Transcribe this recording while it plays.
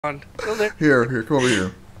on. Go there. Here, come over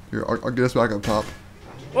here. Here, I'll get us back up top.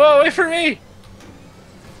 Whoa, wait for me!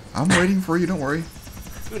 I'm waiting for you, don't worry.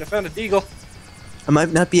 Dude, I found a deagle. I might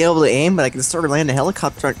not be able to aim, but I can sort of land a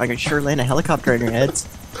helicopter. I can sure land a helicopter on your heads.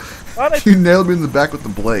 You nailed me in the back with the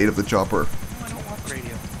blade of the chopper. I don't want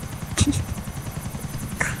radio.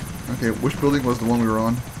 Okay, which building was the one we were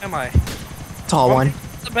on? Am I? Tall one.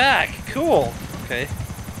 The back. Cool. Okay.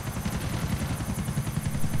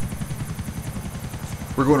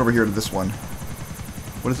 We're going over here to this one.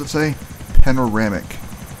 What does it say? Panoramic.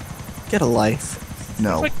 Get a life.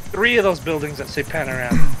 No. There's like 3 of those buildings that say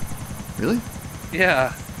panorama. Really?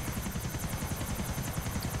 Yeah.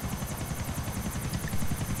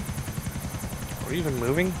 Are we even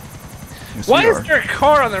moving? Yes, Why we is are. there a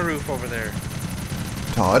car on the roof over there?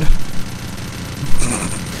 Todd?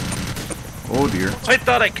 Oh dear. I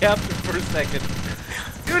thought I captured for a second.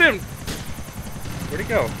 Shoot him! Where'd he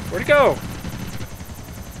go? Where'd he go?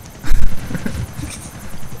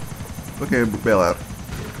 Okay, bail out.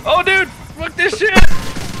 Oh, dude! Fuck this shit!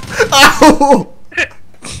 Ow!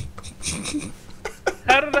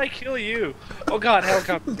 How did I kill you? Oh god,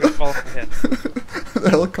 helicopter's gonna fall on my head. The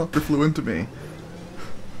helicopter flew into me.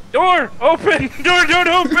 Door! Open! Door, don't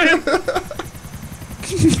open!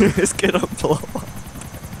 It's gonna blow up.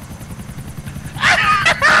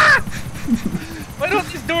 Why don't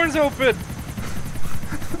these doors open?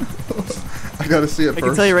 I gotta see it I first.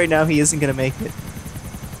 can tell you right now, he isn't gonna make it.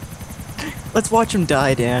 Let's watch him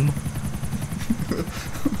die, Dan.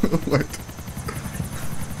 What?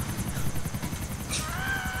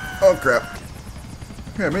 Oh crap.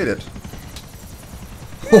 Okay, I made it.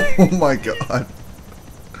 Oh my god.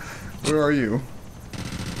 Where are you?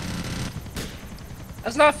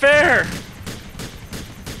 That's not fair!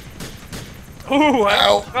 Ooh, I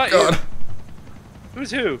Ow! got God. you.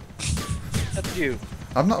 Who's who? That's you.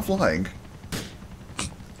 I'm not flying.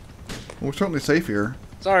 We're certainly safe here.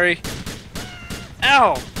 Sorry.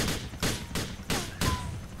 Ow!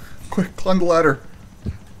 Quick, climb the ladder.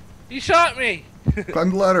 He shot me!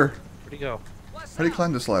 Climb the ladder. Where'd he go? How do you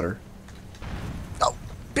climb this ladder? Oh, Here,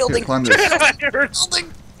 building. climb this.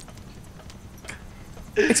 Building.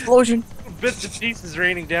 Explosion. Bits and pieces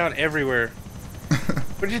raining down everywhere.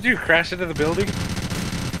 What did you do? Crash into the building?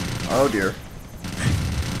 Oh dear.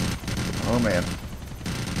 Oh man.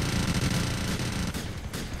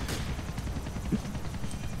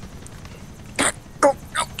 Go,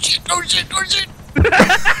 oh shit, oh shit, oh shit.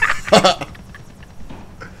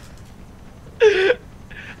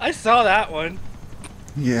 I saw that one.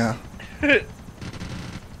 Yeah.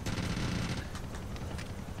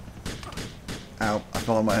 Ow, I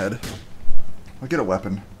fell on my head. I'll get a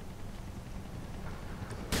weapon.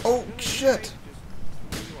 Oh shit!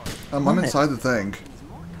 I'm What? inside the thing.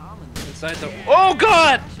 Inside the. Oh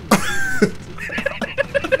god!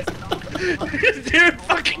 Dude,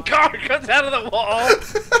 fucking car comes out of the wall!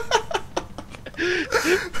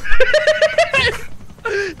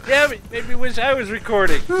 Damn it, made me wish I was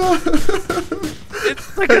recording.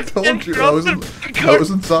 It's like I told you, I was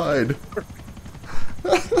inside.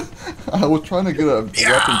 I was trying to get a weapon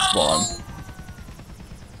spawn.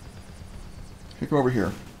 Okay, come over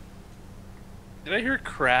here. Did I hear a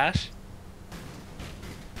crash?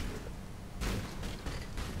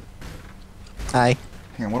 Hi.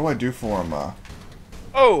 Hang on, what do I do for him?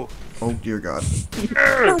 Oh! Oh dear God.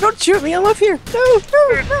 No, don't shoot me, I'm up here. No,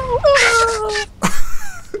 no, no. Oh.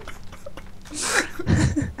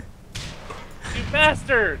 You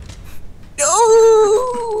bastard!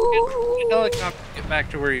 No. Get helicopter, get back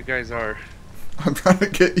to where you guys are. I'm trying to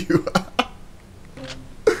get you out.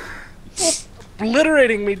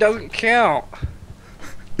 Obliterating me doesn't count.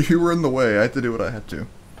 You were in the way, I had to do what I had to.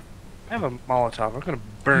 I have a Molotov. I'm gonna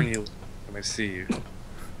burn you when I see you.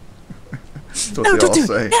 That's what No, they don't all do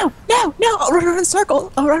say. it. No, no, no. I'll run around in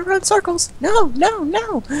circles. I'll run around in circles. No, no,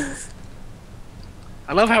 no.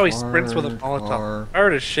 I love how he sprints with a Car. Molotov. If I were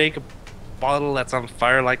to shake a bottle that's on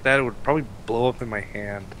fire like that, it would probably blow up in my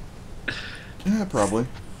hand. Yeah, probably.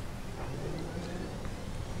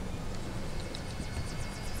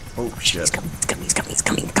 Oh shit. He's coming, he's coming, he's coming, he's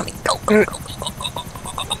coming, he's coming. Go, go, go, go, go, go,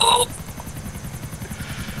 go, go, go, go.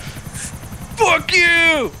 Fuck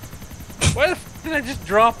you! Why the f did I just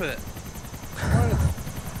drop it?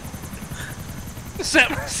 I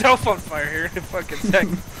set myself on fire here in a fucking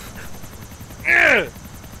second. Ugh.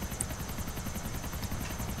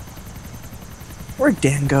 Where'd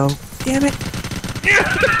Dan go? Damn it.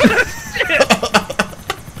 Shit.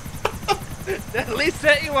 Did I at least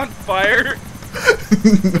set you on fire?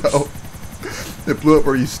 No. It blew up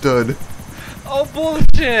where you stood. Oh,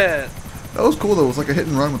 bullshit! That was cool though. It was like a hit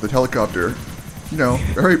and run with the helicopter. You know,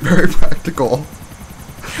 very, very practical.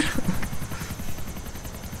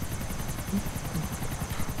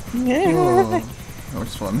 Oh, that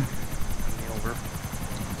was fun. Over.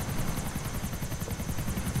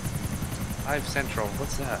 5 Central.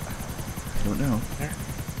 What's that? I don't know. There.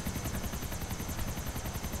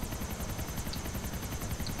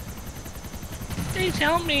 Please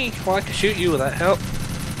help me. Well, I can shoot you with that help.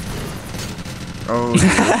 Oh,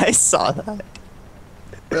 I saw that.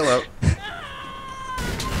 bail out.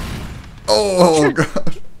 Oh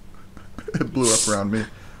god. It blew up around me.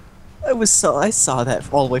 I saw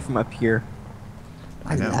that all the way from up here.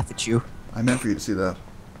 I know. laugh at you. I meant for you to see that.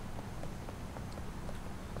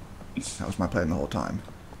 That was my plan the whole time.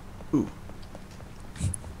 Ooh.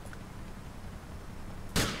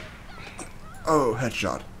 Oh,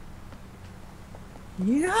 headshot.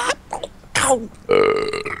 Yeah. Ow.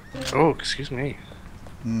 Oh, excuse me.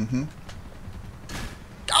 Mm-hmm.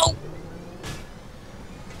 Ow.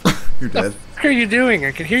 You're dead. What are you doing?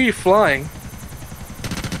 I can hear you flying.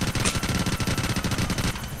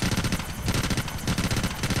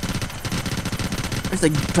 I was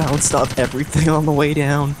like bounced off everything on the way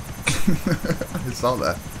down. I saw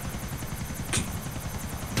that.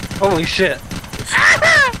 Holy shit.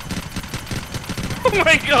 Oh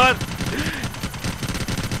my god!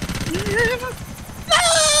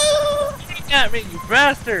 Shooting at me, you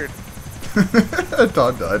bastard!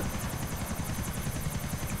 Todd died.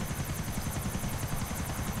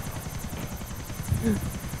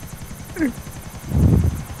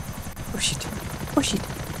 Oh shit. Oh shit.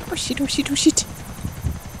 Oh shit. Oh shit. Oh shit.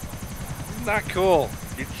 Not cool.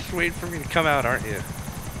 You're just waiting for me to come out, aren't you?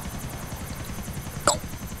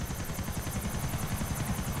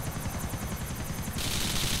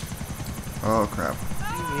 Oh crap.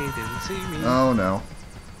 He didn't see me. Oh no.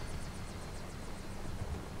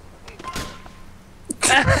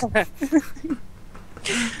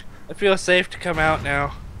 I feel safe to come out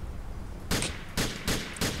now.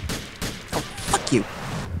 Oh fuck you.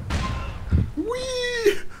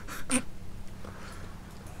 Whee!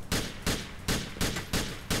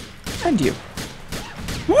 And you.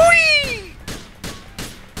 Whee!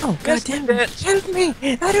 Oh Yes, god damn bitch. it. Help me.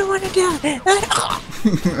 I don't want to die.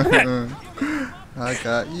 I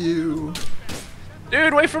got you.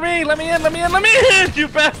 Dude, wait for me! Let me in! Let me in! Let me in! You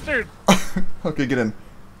bastard! Okay, get in.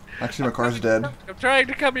 Actually, my car's dead. I'm trying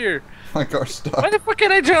to come here. My car's stuck. Why the fuck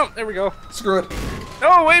can I jump? There we go. Screw it.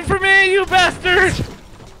 No, wait for me, you bastard!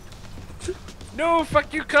 No,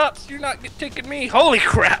 fuck you, cops. You're not taking me. Holy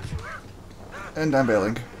crap! And I'm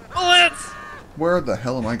bailing. Bullets! Where the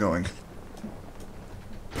hell am I going?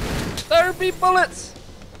 There be bullets!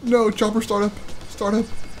 No, chopper startup. Startup.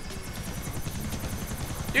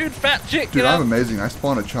 Dude, fat chick, Dude, get I'm up! amazing. I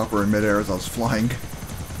spawned a chopper in midair as I was flying.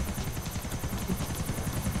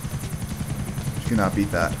 You cannot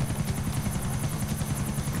beat that.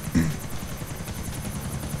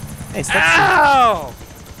 Hey, stop. Ow!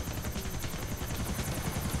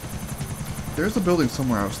 There's a building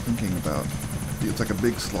somewhere I was thinking about. It's like a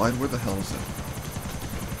big slide. Where the hell is it?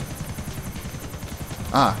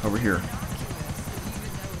 Ah, over here.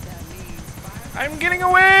 I'm getting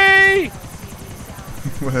away!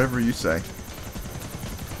 Whatever you say.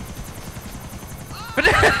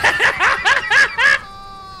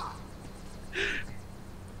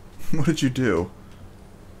 What did you do?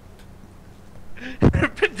 A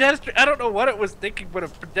pedestrian, I don't know what it was thinking, but a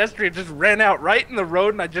pedestrian just ran out right in the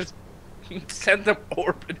road and I just sent them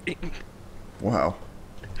orbiting. Wow.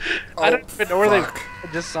 I don't even know where they... fuck. I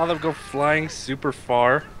just saw them go flying super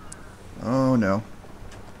far. Oh no.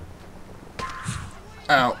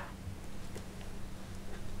 Ow.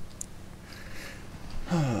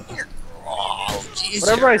 Oh, jeez.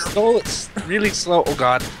 Whatever I stole, it's really slow. Oh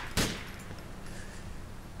god.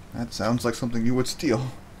 That sounds like something you would steal.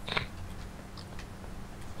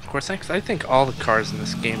 Of course, I think all the cars in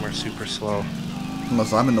this game are super slow.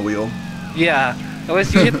 Unless I'm in the wheel. Yeah,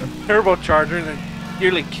 unless you hit the turbocharger and then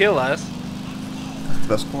nearly kill us. That's the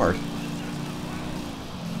best part.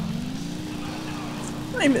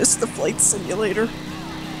 I missed the flight simulator.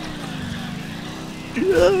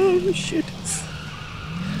 Oh shit.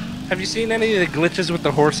 Have you seen any of the glitches with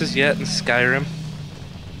the horses yet in Skyrim?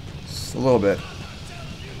 Just a little bit.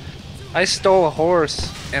 I stole a horse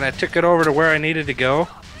and I took it over to where I needed to go.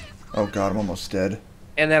 Oh god, I'm almost dead.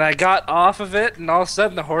 And then I got off of it and all of a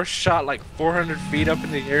sudden the horse shot like 400 feet up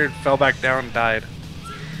in the air and fell back down and died.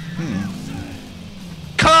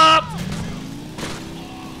 Cop!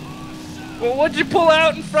 Well, what'd you pull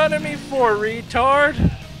out in front of me for, retard?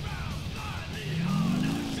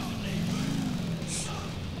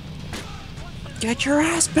 Get your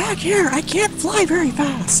ass back here! I can't fly very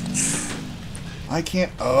fast! I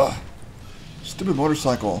can't, stupid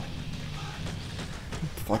motorcycle.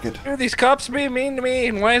 Fuck it. Are these cops being mean to me?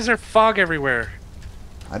 And why is there fog everywhere?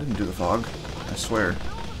 I didn't do the fog. I swear.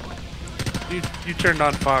 You turned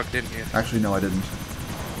on fog, didn't you? Actually, no, I didn't.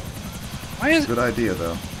 Why is Good idea,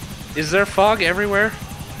 though. there fog everywhere?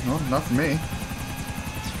 No, not for me.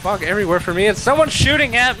 It's fog everywhere for me, and someone's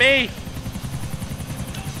shooting at me!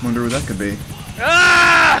 Wonder what that could be.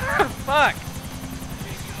 Ah! Fuck!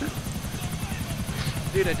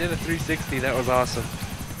 Dude, I did a 360. That was awesome.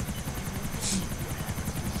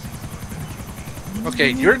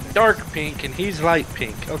 Okay, you're dark pink and he's light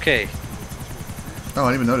pink. Okay. Oh,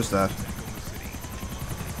 I didn't even notice that.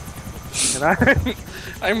 And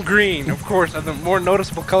I'm green, of course. I'm the more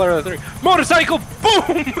noticeable color of the three. Motorcycle!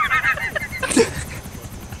 Boom!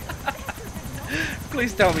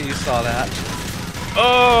 Please tell me you saw that.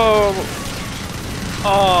 Oh!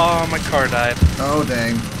 Oh, my car died. Oh,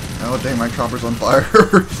 dang. Oh, dang, my chopper's on fire.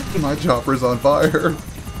 My chopper's on fire.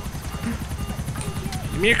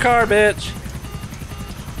 Give me your car, bitch.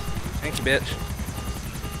 Thank you,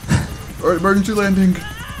 bitch. Alright, emergency landing.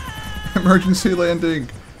 Emergency landing.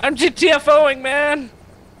 I'm GTFOing, man!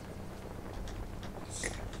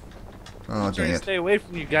 Oh, I'm trying dang to it. stay away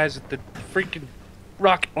from you guys with the freaking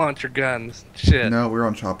rocket launcher guns. Shit. No, we're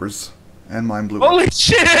on choppers. And mine blew up. Holy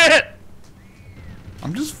shit!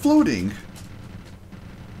 I'm just floating.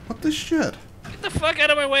 What the shit? Get the fuck out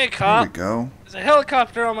of my way, There cop. we go. There's a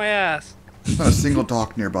helicopter on my ass. There's not a single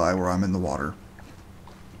dock nearby where I'm in the water.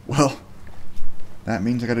 Well, that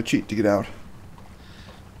means I gotta cheat to get out.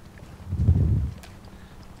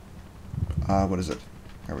 What is it?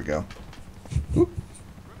 There we go. Oop.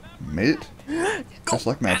 Made it. Just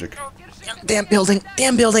like magic. Damn building!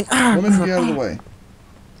 Damn building! Woman, get out of the way.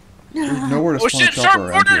 There's nowhere to Oh spawn a shit, chopper sharp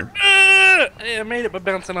around corner! here. Hey, I made it by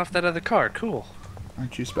bouncing off that other car. Cool.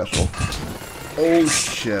 Aren't you special? Oh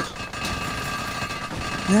shit.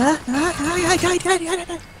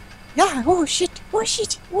 Yeah, oh shit, oh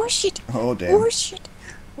shit, oh shit, Oh damn. oh shit,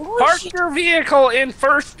 oh Park shit. your vehicle in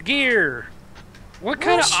first gear. What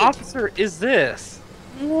kind of shit. officer is this?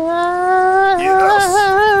 I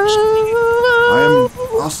am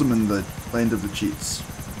awesome in the land of the cheats.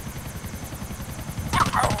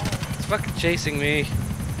 It's fucking chasing me.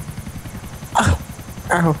 Ow,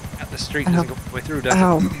 At the street doesn't go all the way through, does it?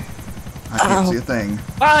 ow. I can't Ow. see a thing.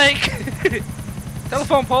 Bike!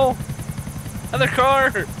 Telephone pole! Other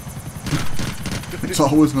car! It's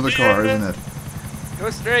always another car, isn't it? Go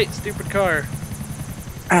straight, stupid car.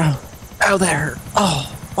 Ow, ow, that hurt.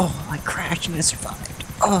 Oh, I crashed and I survived.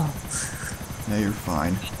 Oh, Yeah, you're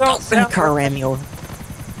fine. Don't the car ran me over.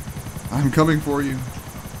 I'm coming for you.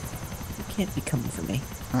 You can't be coming for me.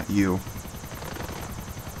 Not you.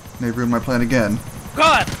 They ruined my plan again.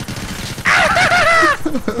 God!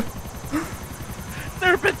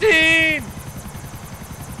 Serpentine!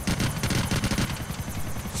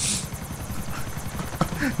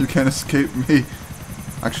 You can't escape me.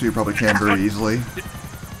 Actually, you probably can very easily.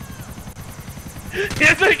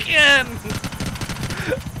 Yes, I can!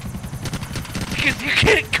 Because you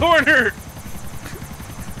can't corner!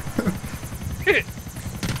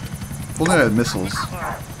 Well, they had missiles.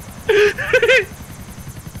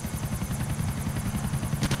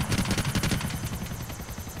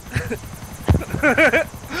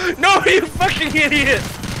 No, you fucking idiot!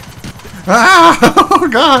 Ah! Oh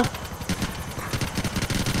god!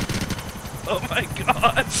 Oh my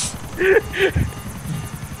god!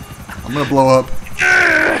 I'm gonna blow up.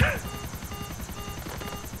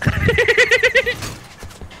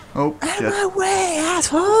 Oh Out of shit! my way,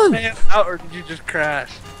 asshole! Man, out or did you just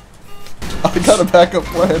crash? I got a backup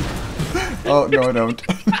plan. Oh no, I don't.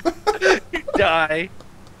 You die.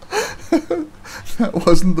 That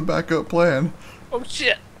wasn't the backup plan. Oh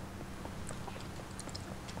shit!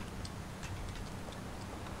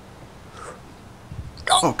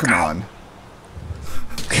 Oh come on!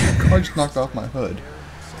 I just knocked off my hood.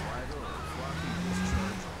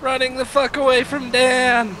 Running the fuck away from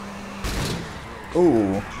Dan!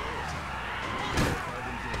 Ooh.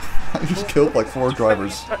 I just killed like 4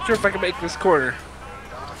 drivers. Not sure if I can make this corner.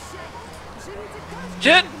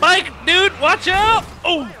 Shit, Mike, dude, watch out!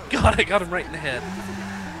 Oh god, I got him right in the head.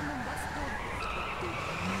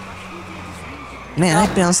 Man,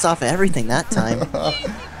 I bounced off of everything that time.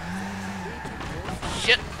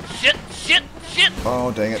 Shit, shit, shit, shit!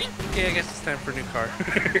 Oh dang it! Yeah, I guess it's time for a new car.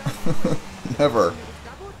 Never.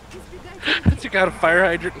 I took out a fire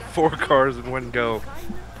hydrant and 4 cars in one go.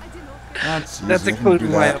 That's That's easy. I can including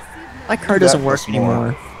do my... that. My car Do that doesn't work plus more.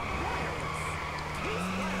 anymore.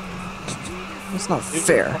 It's not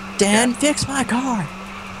fair. Dan, fix my car!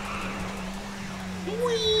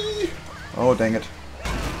 Whee! Oh dang it!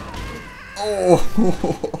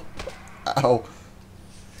 Oh! Ow!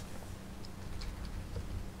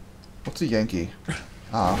 What's a Yankee?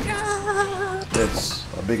 Ah, it's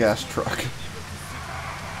a big ass truck.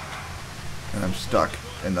 And I'm stuck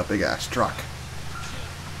in the big ass truck.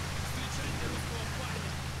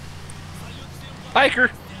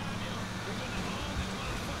 Hiker.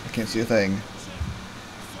 I can't see a thing.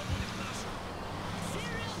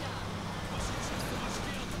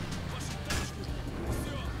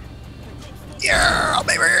 Yeah,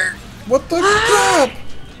 baby. What the crap?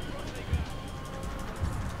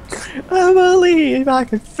 I believe I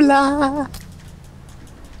can fly.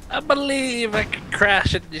 I believe I could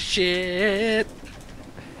crash into shit.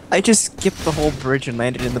 I just skipped the whole bridge and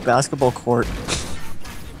landed in the basketball court.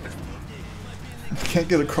 I can't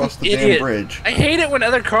get across the damn Idiot. bridge. I hate it when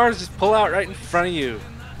other cars just pull out right in front of you.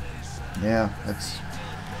 Yeah, that's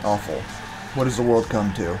awful. What does the world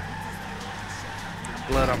come to?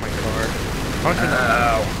 Blood on my car.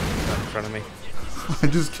 Ow. Not in front of me. I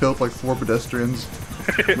just killed like 4 pedestrians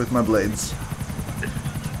with my blades.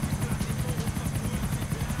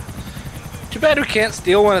 Too bad we can't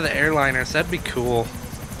steal one of the airliners. That'd be cool.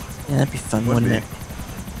 Yeah, that'd be fun, Would wouldn't be. it?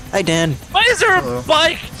 Hi, Dan. Why is there Hello. a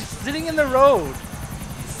bike just sitting in the road?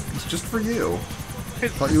 It's just for you.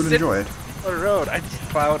 It's Thought you would sitting enjoy it. on the road. I just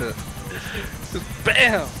plowed it. Just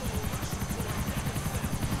bam.